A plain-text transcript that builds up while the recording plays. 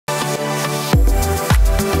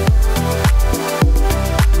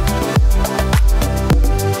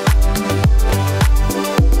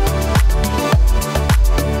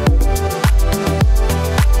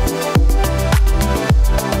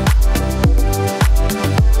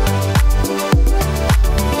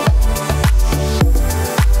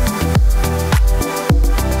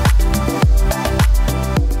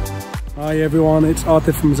Hey everyone, it's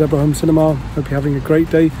Arthur from Zebra Home Cinema. Hope you're having a great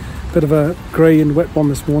day. Bit of a grey and wet one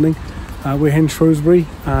this morning. We're here in Shrewsbury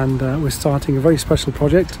and we're starting a very special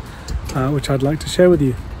project which I'd like to share with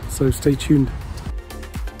you. So stay tuned.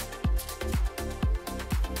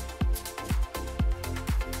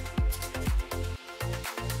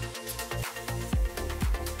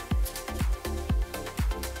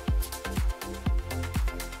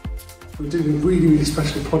 We're doing a really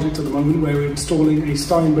special project at the moment where we're installing a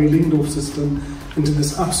Steinway Lyngdorf system into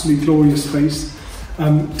this absolutely glorious space.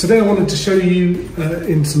 Today I wanted to show you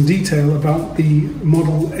in some detail about the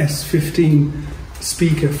Model S15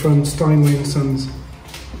 speaker from Steinway & Sons.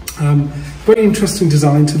 Very interesting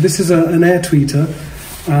design. So this is an air tweeter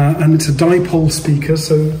and it's a dipole speaker,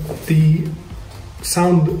 so the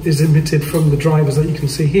sound is emitted from the drivers that you can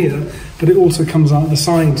see here, but it also comes out the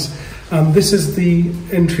sides. This is the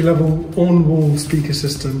entry-level on-wall speaker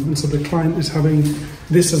system, and so the client is having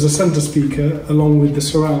this as a centre speaker along with the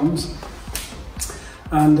surrounds.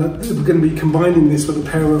 And we're going to be combining this with a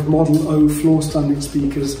pair of Model O floor-standing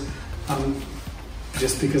speakers,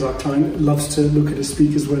 just because our client loves to look at his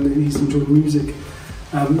speakers when he's enjoying music.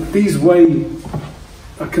 These weigh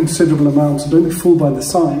a considerable amount, so don't be fooled by the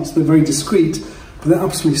size. They're very discreet, but they're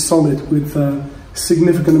absolutely solid with a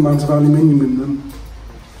significant amount of aluminium in them.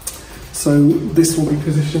 So this will be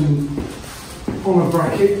positioned on a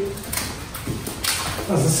bracket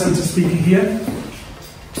as the centre speaker here.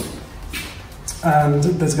 And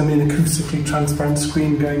there's going to be an acoustically transparent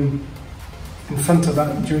screen going in front of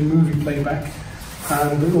that during movie playback.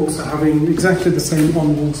 And we're also having exactly the same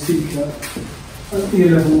on-wall speaker at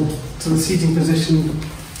ear level to the seating position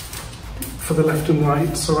for the left and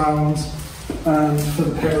right surrounds and for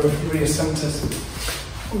the pair of rear centres,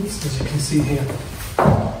 as you can see here.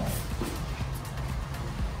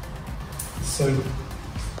 So,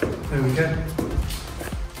 there we go.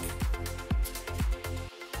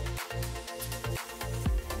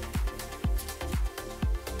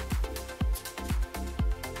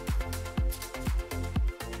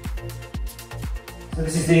 So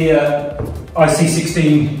this is the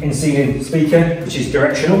IC16 in-ceiling speaker, which is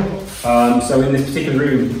directional. So in this particular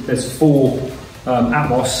room, there's 4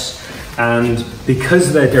 Atmos, and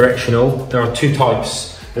because they're directional, there are 2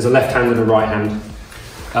 types. There's a left hand and a right hand.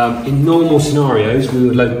 In normal scenarios, we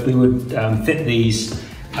would fit these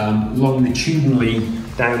longitudinally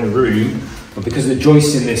down the room, but because the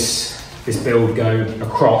joists in this build go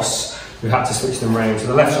across, we've had to switch them around. So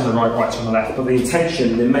the left's on the right, right's on the left. But the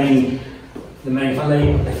intention, if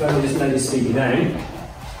I just lay this speaker down,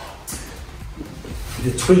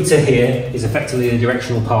 the tweeter here is effectively the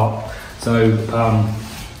directional part. So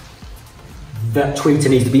that tweeter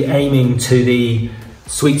needs to be aiming to the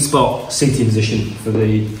sweet spot seating position for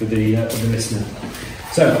the listener.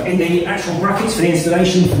 So in the actual brackets for the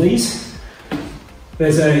installation for these,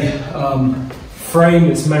 there's a frame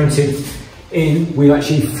that's mounted in. We've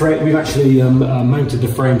actually mounted the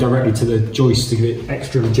frame directly to the joist to give it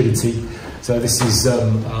extra rigidity. So this is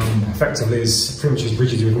effectively pretty much as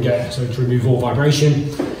rigid as we can get, so to remove all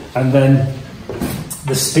vibration. And then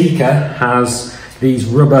the speaker has these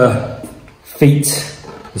rubber feet.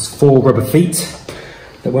 There's 4 rubber feet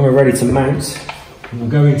that when we're ready to mount, we'll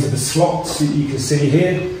go into the slots that you can see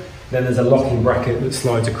here. Then there's a locking bracket that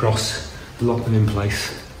slides across to lock them in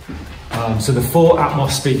place. So the 4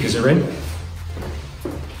 Atmos speakers are in,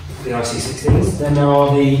 the IC16s. Then there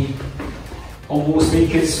are the on-wall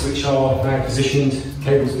speakers, which are now positioned,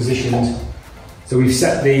 cables positioned. So we've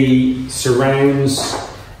set the surrounds,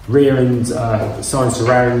 rear and side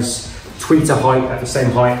surrounds, tweeter height at the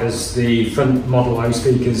same height as the front Model O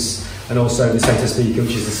speakers, and also the centre speaker,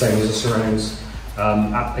 which is the same as the surrounds.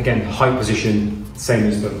 Again, height position, same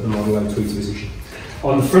as the Model O tweeter position.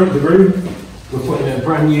 On the front of the room, we're putting a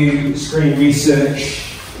brand new Screen Research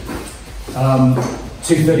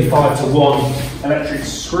 235:1 electric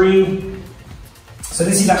screen. So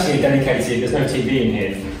this is actually a dedicated, there's no TV in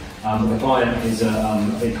here. The client is a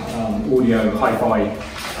big audio hi-fi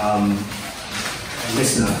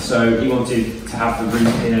listener, so he wanted to have the room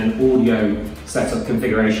in an audio setup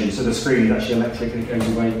configuration. So the screen is actually electric and it goes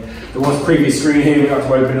away. There was a previous screen here, we had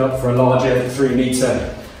to open it up for a larger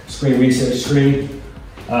 3-metre Screen Research screen,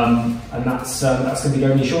 and that's going to be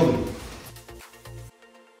going in shortly.